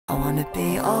I wanna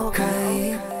be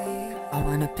okay, I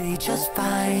wanna be just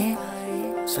fine.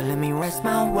 So let me rest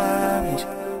my worries,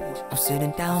 I'm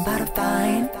sitting down by the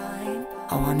vine.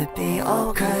 I wanna be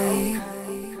okay,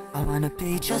 I wanna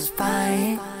be just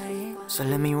fine. So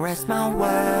let me rest my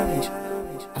worries,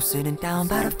 I'm sitting down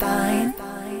by the vine.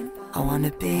 I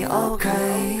wanna be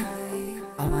okay,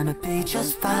 I wanna be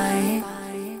just fine.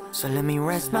 So let me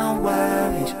rest my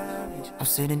worries, I'm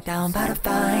sitting down by the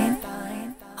vine.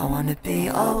 I wanna be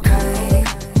okay.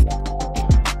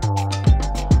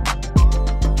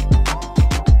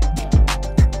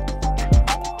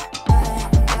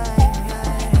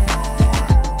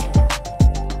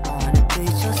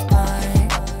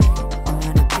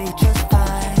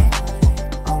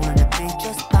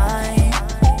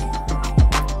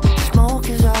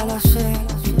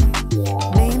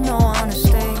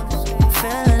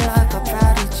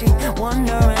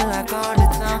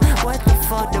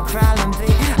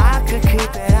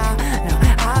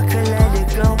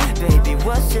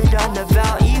 What's it all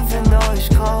about, even though it's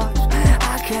cold?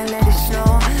 I can't let it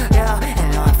snow, yeah,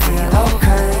 and I feel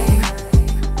okay.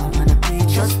 I wanna be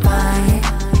just fine,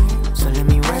 so let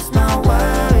me rest my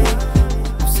worries.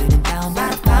 I'm sitting down by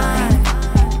the vine.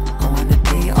 I wanna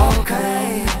be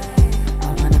okay, I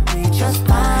wanna be just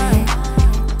fine,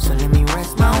 so let me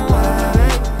rest my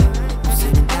worries. I'm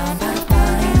sitting down by the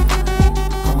vine.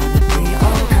 I wanna be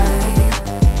okay,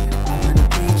 I wanna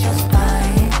be just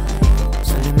fine,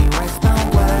 so let me rest my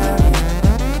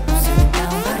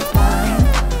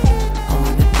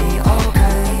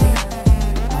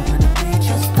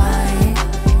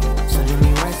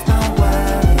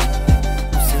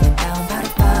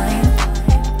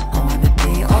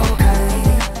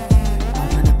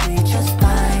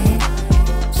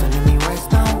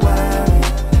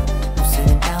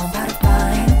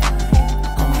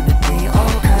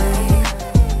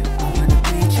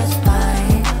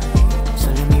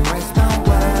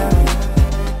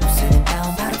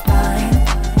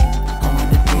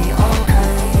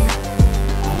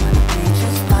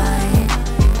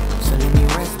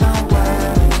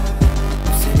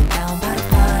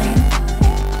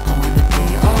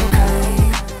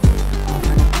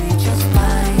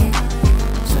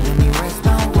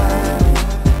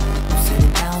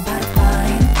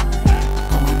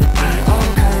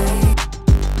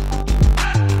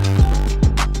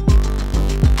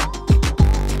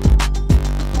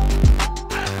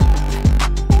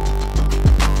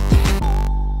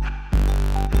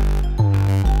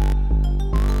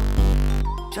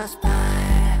just fine.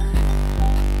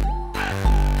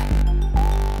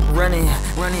 Running,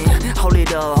 hold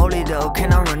it up,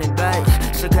 can I run it back?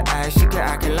 She could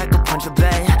act like a punch of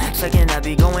bag. Second I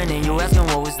be going and you asking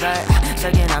what was that?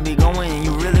 Second I be going and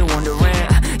you really wondering.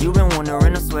 You been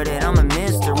wondering, I swear that I'm a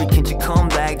mystery. Can't you come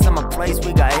back to my place,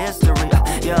 we got history.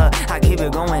 Yeah, I keep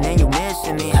it going and you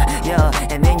missing me. Yeah,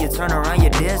 and then you turn around,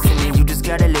 you're dissing me. You just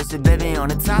gotta listen, baby, on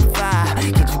the top 5.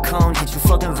 Can't you come, can't you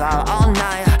fucking vibe all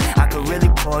night? I could really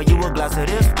pour you a glass of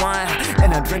this wine,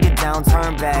 and I drink it down,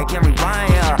 turn back and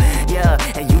rewind. Yeah,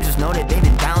 and you just know that they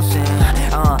been bouncing.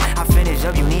 I finish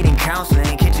up, you needing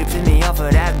counseling. Can't you pick me off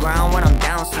of that ground when I'm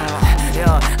down swim?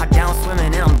 Yeah, I down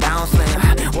swimming and I'm bouncing.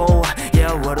 Whoa,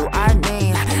 yeah, what do I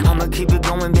need? I'ma keep it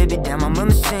going, baby, damn, I'm a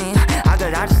machine.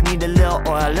 I just need a little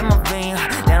oil in my vein.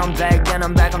 Then I'm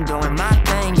back, I'm doing my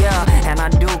thing, yeah. And I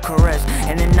do caress,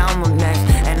 and then I'm up next.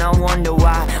 And I wonder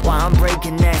why I'm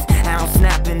breaking necks. And I'm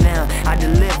snapping them, I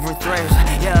deliver threats.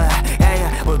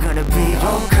 Yeah, we're gonna be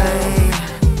okay.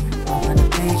 We're gonna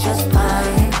be just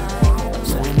fine.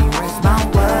 So let me rest my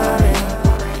worries.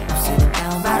 I'm sitting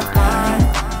down by the vine.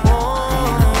 We're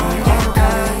gonna be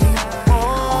okay.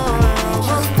 We're gonna be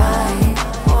just fine.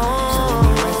 So let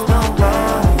me rest my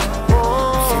worries.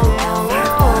 I'm sitting down by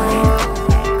the vine.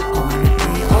 I wanna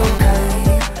be okay.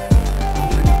 I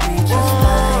wanna be just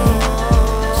fine.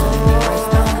 So let me rest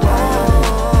my worries.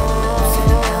 I'm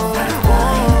sitting down by the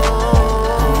vine. I wanna be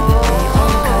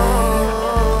okay.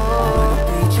 I wanna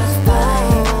be just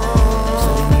fine. So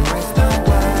let me rest my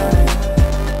worries.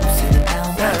 I'm sitting down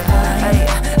by the vine.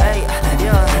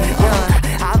 Yeah.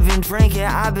 I've been drinking,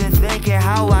 I've been thinking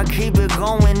how I keep it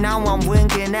going. Now I'm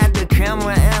winking at the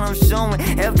camera and I'm showing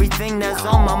everything that's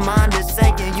on my mind is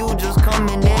sinking. You just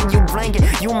coming in, you blinking.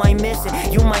 You might miss it,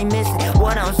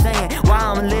 what I'm saying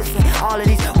while I'm listening. All of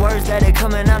these words that are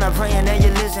coming out, I'm praying that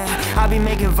you listen. I be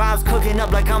making vibes, cooking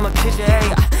up like I'm a kitchen. Hey,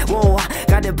 whoa,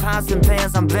 got the pots and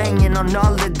pans, I'm banging on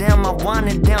all of them. I want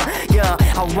it down, yeah,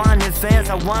 I want it fans.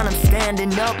 I want them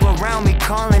standing up around me,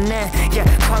 calling in, yeah,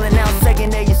 calling out,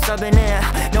 second that you're subbing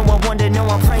in. No, I wonder, no,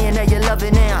 I'm praying that you're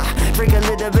loving it. Drink a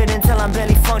little bit until I'm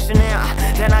barely functioning.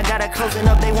 Then I got it closing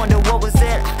up, they wonder what was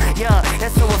it. Yeah,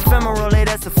 that's so I'ma roll it,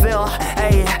 that's a feel.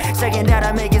 Hey, second that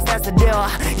I make it, that's the deal.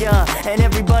 Yeah, and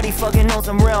everybody fucking knows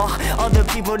I'm real. Other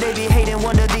people, they be hating,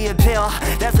 wonder the appeal.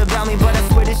 That's about me, but I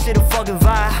swear this shit a fucking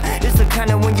vibe. This the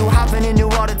kind of when you hopping into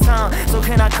all the time. So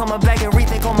can I come back and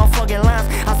rethink all my fucking lines?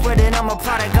 I swear that I'm a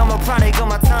product of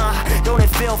my time. Don't it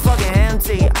feel fucking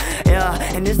empty? Yeah,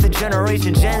 and this the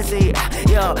generation Gen Z.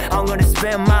 Yeah, I'm gonna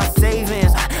spend my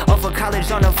savings off of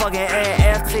college on the fucking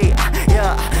AFT.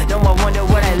 Yeah, don't I wonder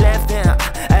what I left in.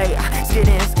 Hey,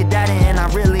 skedadding,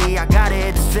 I got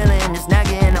it, this feeling, this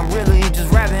nagging. I'm really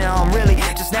just rapping, I'm really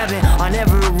just snapping on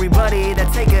everybody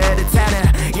that take it to tatting.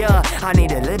 Yeah, I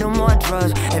need a little more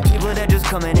trust and people that just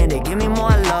coming in, they give me more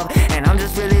love. And I'm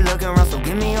just really looking around, so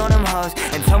give me all them hugs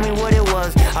and tell me what it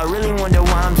was. I really wonder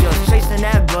why I'm just chasing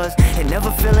that buzz and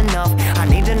never feel enough. I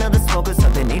need another smoke or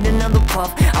something, need another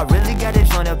puff. I really got it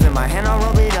joint up in my hand, I'll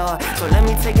roll it up. So let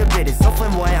me take a bit, it's so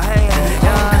fun, boy, hey,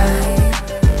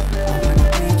 yeah.